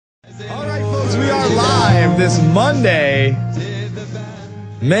live this Monday,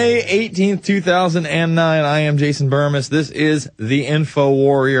 May 18th, 2009. I am Jason Bermas. This is the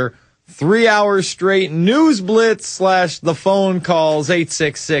InfoWarrior. 3 hours straight news blitz / the phone calls,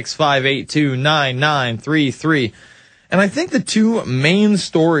 866-582-9933. And I think the two main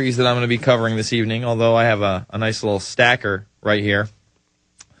stories that I'm going to be covering this evening, although I have a nice little stacker right here,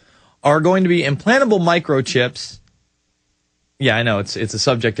 are going to be implantable microchips. Yeah, I know, it's a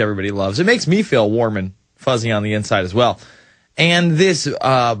subject everybody loves. It makes me feel warm and fuzzy on the inside as well. And this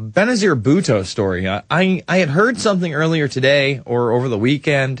Benazir Bhutto story, I had heard something earlier today or over the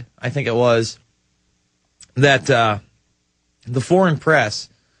weekend, I think it was, that the foreign press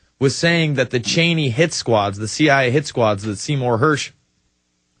was saying that the Cheney hit squads, the CIA hit squads that Seymour Hersh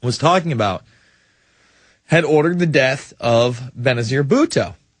was talking about, had ordered the death of Benazir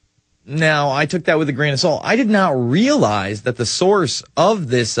Bhutto. Now, I took that with a grain of salt. I did not realize that the source of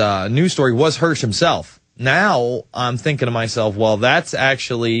this news story was Hersh himself. Now, I'm thinking to myself, well, that's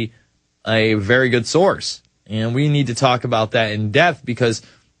actually a very good source. And we need to talk about that in depth because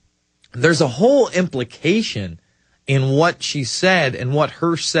there's a whole implication in what she said and what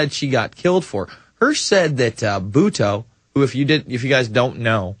Hersh said she got killed for. Hersh said that Bhutto, who if you guys don't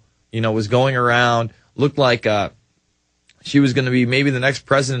know, was going around, looked like she was going to be maybe the next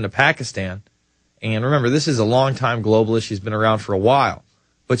president of Pakistan. And remember, this is a long-time globalist. She's been around for a while.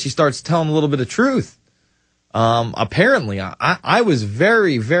 But she starts telling a little bit of truth. Apparently, I was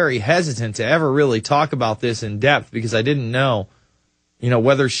very, very hesitant to ever really talk about this in depth because I didn't know,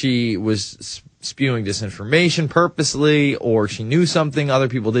 whether she was spewing disinformation purposely or she knew something other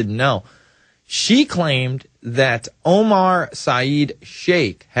people didn't know. She claimed that Omar Saeed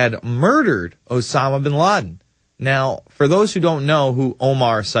Sheikh had murdered Osama bin Laden. Now, for those who don't know who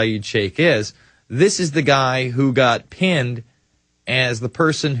Omar Saeed Sheikh is, this is the guy who got pinned as the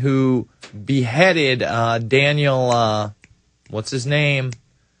person who beheaded Daniel, what's his name?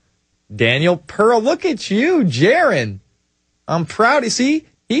 Daniel Pearl. Look at you, Jaron. I'm proud. You see,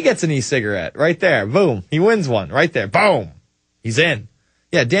 he gets an e-cigarette right there. Boom. He wins one right there. Boom. He's in.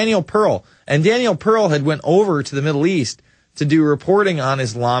 Yeah, Daniel Pearl. And Daniel Pearl had went over to the Middle East to do reporting on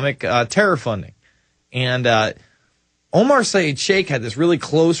Islamic terror funding. And Omar Saeed Sheikh had this really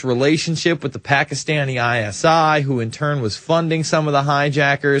close relationship with the Pakistani ISI, who in turn was funding some of the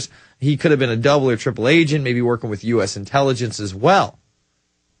hijackers. He could have been a double or triple agent, maybe working with U.S. intelligence as well.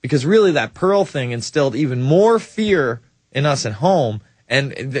 Because really that Pearl thing instilled even more fear in us at home,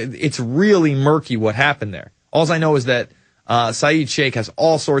 and it's really murky what happened there. All I know is that Saeed Sheikh has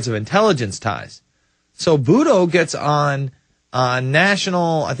all sorts of intelligence ties. So Bhutto gets on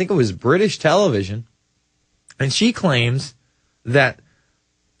national, I think it was British television, and she claims that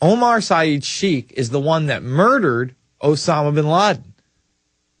Omar Saeed Sheikh is the one that murdered Osama bin Laden.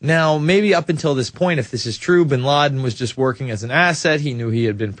 Now, maybe up until this point, if this is true, bin Laden was just working as an asset. He knew he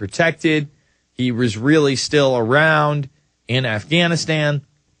had been protected. He was really still around in Afghanistan.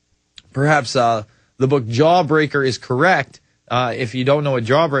 Perhaps the book Jawbreaker is correct. If you don't know what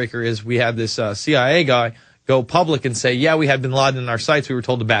Jawbreaker is, we had this CIA guy go public and say, yeah, we had bin Laden in our sights. We were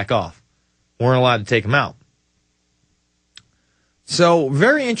told to back off. We weren't allowed to take him out. So,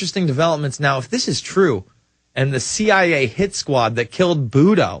 very interesting developments. Now, if this is true, and the CIA hit squad that killed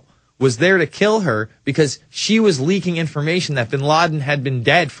Bhutto was there to kill her because she was leaking information that bin Laden had been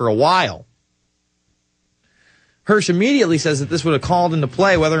dead for a while, Hersh immediately says that this would have called into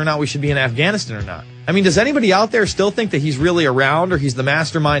play whether or not we should be in Afghanistan or not. I mean, does anybody out there still think that he's really around or he's the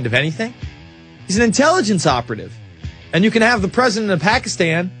mastermind of anything? He's an intelligence operative. And you can have the president of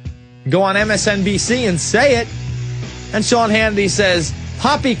Pakistan go on MSNBC and say it. And Sean Hannity says,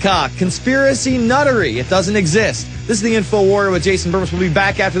 poppycock, conspiracy nuttery. It doesn't exist. This is the InfoWarrior with Jason Bermas. We'll be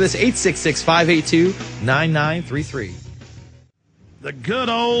back after this, 866-582-9933. The good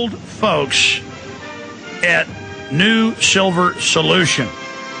old folks at New Silver Solution.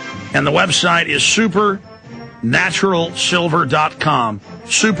 And the website is supernaturalsilver.com.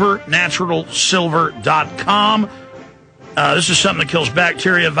 Supernaturalsilver.com. This is something that kills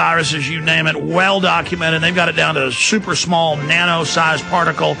bacteria, viruses, you name it, well documented. They've got it down to a super small nano-sized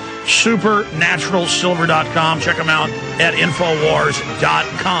particle. Supernaturalsilver.com. Check them out at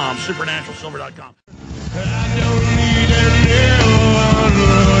Infowars.com. Supernaturalsilver.com.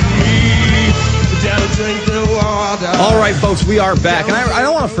 All right, folks, we are back. And I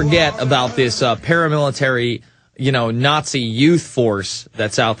don't want to forget about this paramilitary Nazi youth force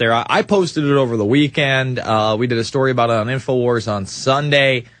that's out there. I posted it over the weekend. We did a story about it on InfoWars on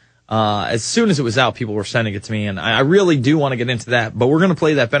Sunday. As soon as it was out, people were sending it to me, and I really do want to get into that. But we're going to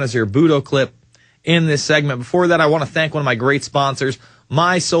play that Benazir Bhutto clip in this segment. Before that, I want to thank one of my great sponsors,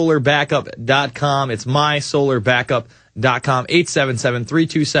 mysolarbackup.com. It's mysolarbackup.com.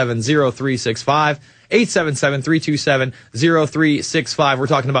 877-327-0365. 877-327-0365. We're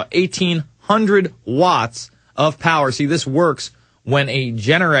talking about 1,800 watts of power. See, this works when a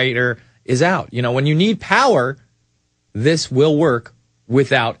generator is out. You know, when you need power, this will work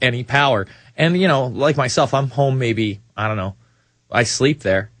without any power. And, you know, like myself, I'm home maybe, I don't know, I sleep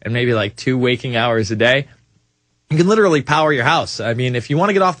there, and maybe like 2 waking hours a day. You can literally power your house. I mean, if you want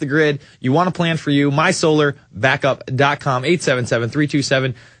to get off the grid, you want a plan for you, mysolarbackup.com,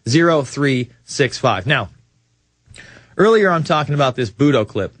 877-327-0365. Now, earlier I'm talking about this Bhutto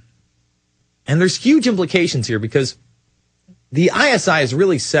clip, and there's huge implications here because the ISI is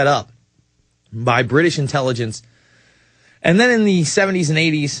really set up by British intelligence, and then in the 70s and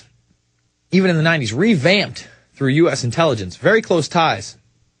 80s, even in the 90s, revamped through U.S. intelligence. Very close ties.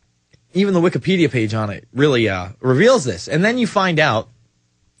 Even the Wikipedia page on it really reveals this. And then you find out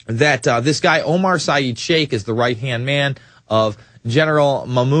that this guy, Omar Saeed Sheikh, is the right-hand man of General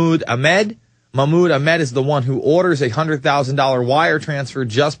Mahmoud Ahmed. Mahmoud Ahmed is the one who orders a $100,000 wire transfer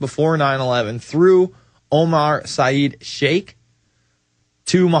just before 9/11 through Omar Saeed Sheikh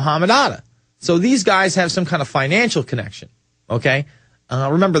to Muhammad Atta. So these guys have some kind of financial connection, okay?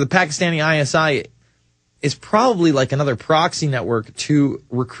 Remember, the Pakistani ISI is probably like another proxy network to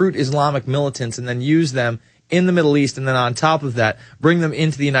recruit Islamic militants and then use them in the Middle East, and then on top of that, bring them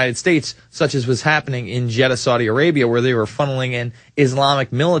into the United States, such as was happening in Jeddah, Saudi Arabia, where they were funneling in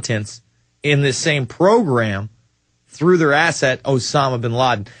Islamic militants in this same program through their asset, Osama bin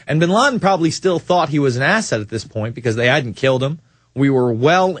Laden. And bin Laden probably still thought he was an asset at this point because they hadn't killed him. We were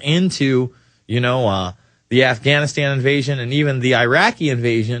well into, the Afghanistan invasion and even the Iraqi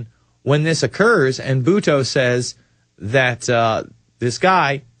invasion when this occurs, and Bhutto says that this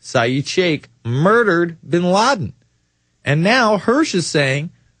guy, Saeed Sheikh, murdered bin Laden. And now Hirsch is saying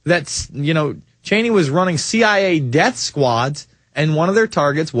that, Cheney was running CIA death squads, and one of their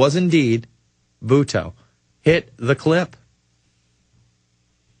targets was indeed Bhutto. Hit the clip.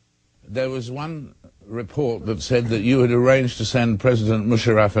 There was one report that said that you had arranged to send President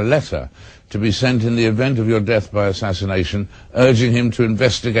Musharraf a letter to be sent in the event of your death by assassination, urging him to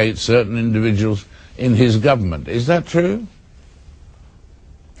investigate certain individuals in his government. Is that true?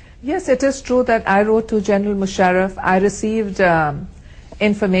 Yes, it is true that I wrote to General Musharraf. I received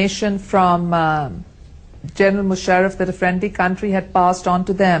information from General Musharraf that a friendly country had passed on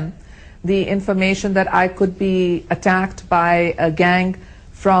to them the information that I could be attacked by a gang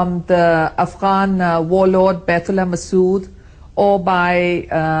from the Afghan warlord Baitullah Masood, or by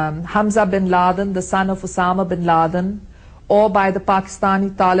Hamza bin Laden, the son of Osama bin Laden, or by the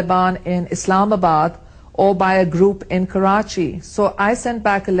Pakistani Taliban in Islamabad, or by a group in Karachi. So I sent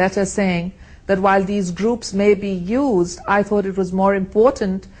back a letter saying that while these groups may be used, I thought it was more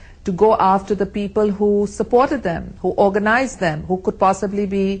important to go after the people who supported them, who organized them, who could possibly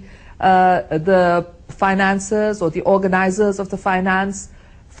be the financiers or the organizers of the finance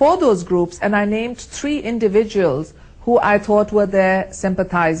for those groups. And I named 3 individuals who I thought were their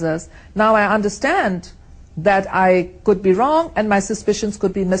sympathizers. Now I understand that I could be wrong and my suspicions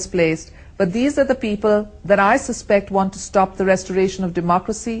could be misplaced, but these are the people that I suspect want to stop the restoration of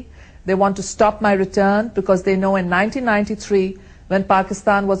democracy. They want to stop my return because they know in 1993, when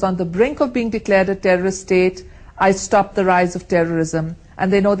Pakistan was on the brink of being declared a terrorist state, I stopped the rise of terrorism,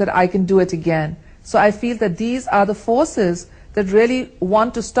 and they know that I can do it again. So I feel that these are the forces that really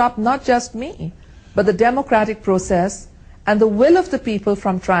want to stop not just me, but the democratic process and the will of the people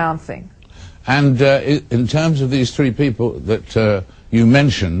from triumphing. And in terms of these 3 people that you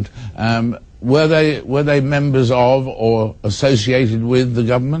mentioned, were they members of or associated with the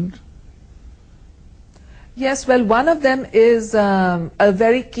government? Yes, well, one of them is a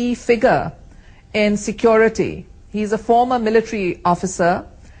very key figure in security. He's a former military officer.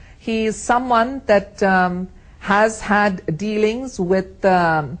 He is someone that has had dealings with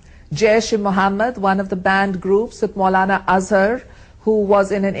Jaish-e-Mohammed, one of the banned groups, with Maulana Azhar, who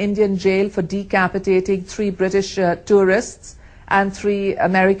was in an Indian jail for decapitating 3 British tourists and 3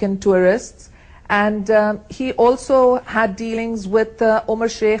 American tourists. And he also had dealings with Omar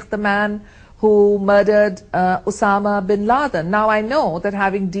Sheikh, the man who murdered Osama bin Laden. Now I know that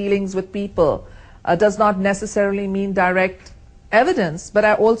having dealings with people does not necessarily mean direct evidence, but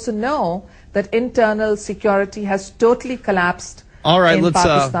I also know that internal security has totally collapsed. All right, in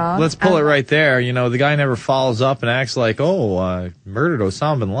let's pull it right there. The guy never follows up and acts like, murdered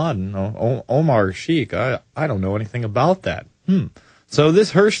Osama bin Laden, Omar Sheikh. I don't know anything about that. So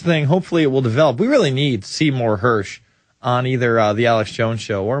this Hirsch thing, hopefully it will develop. We really need to see more Hirsch on either the Alex Jones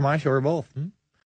show or my show or both.